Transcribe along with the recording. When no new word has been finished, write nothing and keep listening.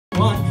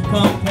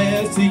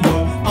says to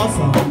your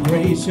awesome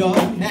grace, your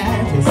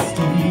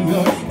majesty,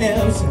 your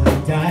El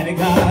Shaddai,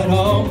 God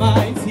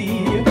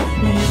Almighty.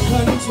 You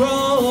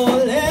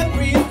control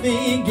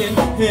everything in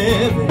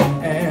heaven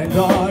and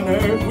on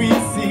earth we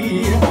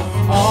see.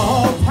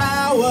 All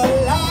power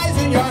lies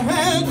in your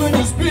hands when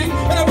you speak.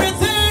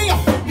 Everything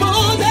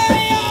moves in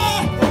the air.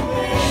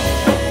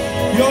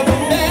 You're the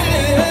man.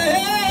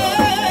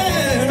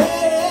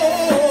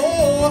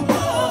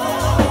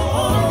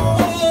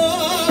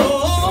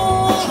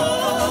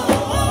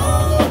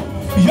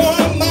 You're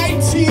a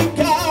mighty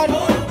God.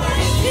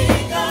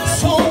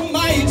 So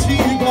mighty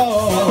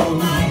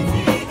God.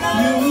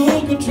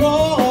 You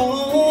control.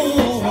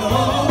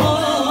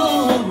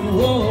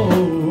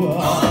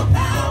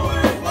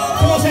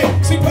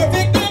 Sing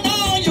perfect in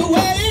all your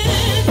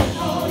ways.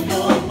 All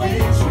your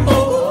ways. Oh,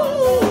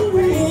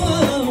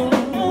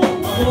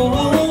 your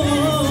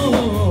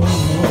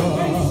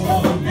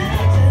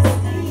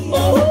majesty.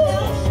 El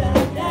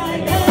Shaddai,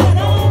 God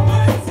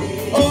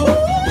Almighty.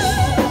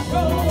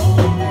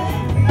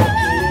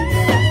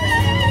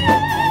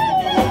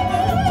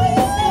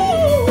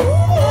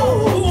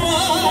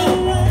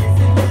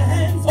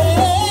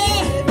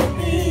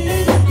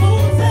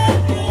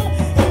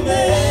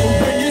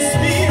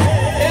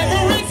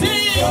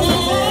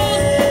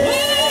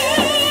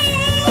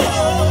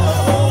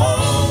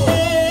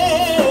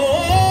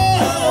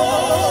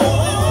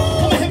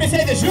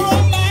 You're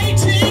a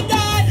mighty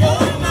God.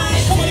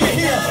 Come on, get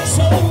here.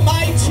 So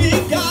mighty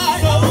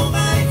God. So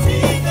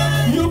mighty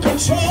God. You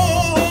control.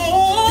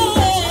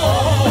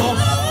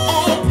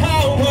 All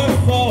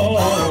powerful.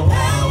 All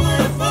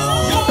powerful.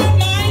 You're a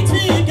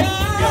mighty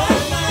God.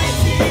 You're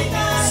mighty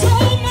God. So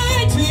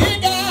mighty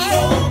God.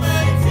 So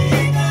mighty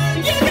God.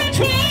 You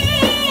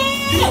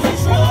control. You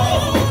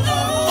control.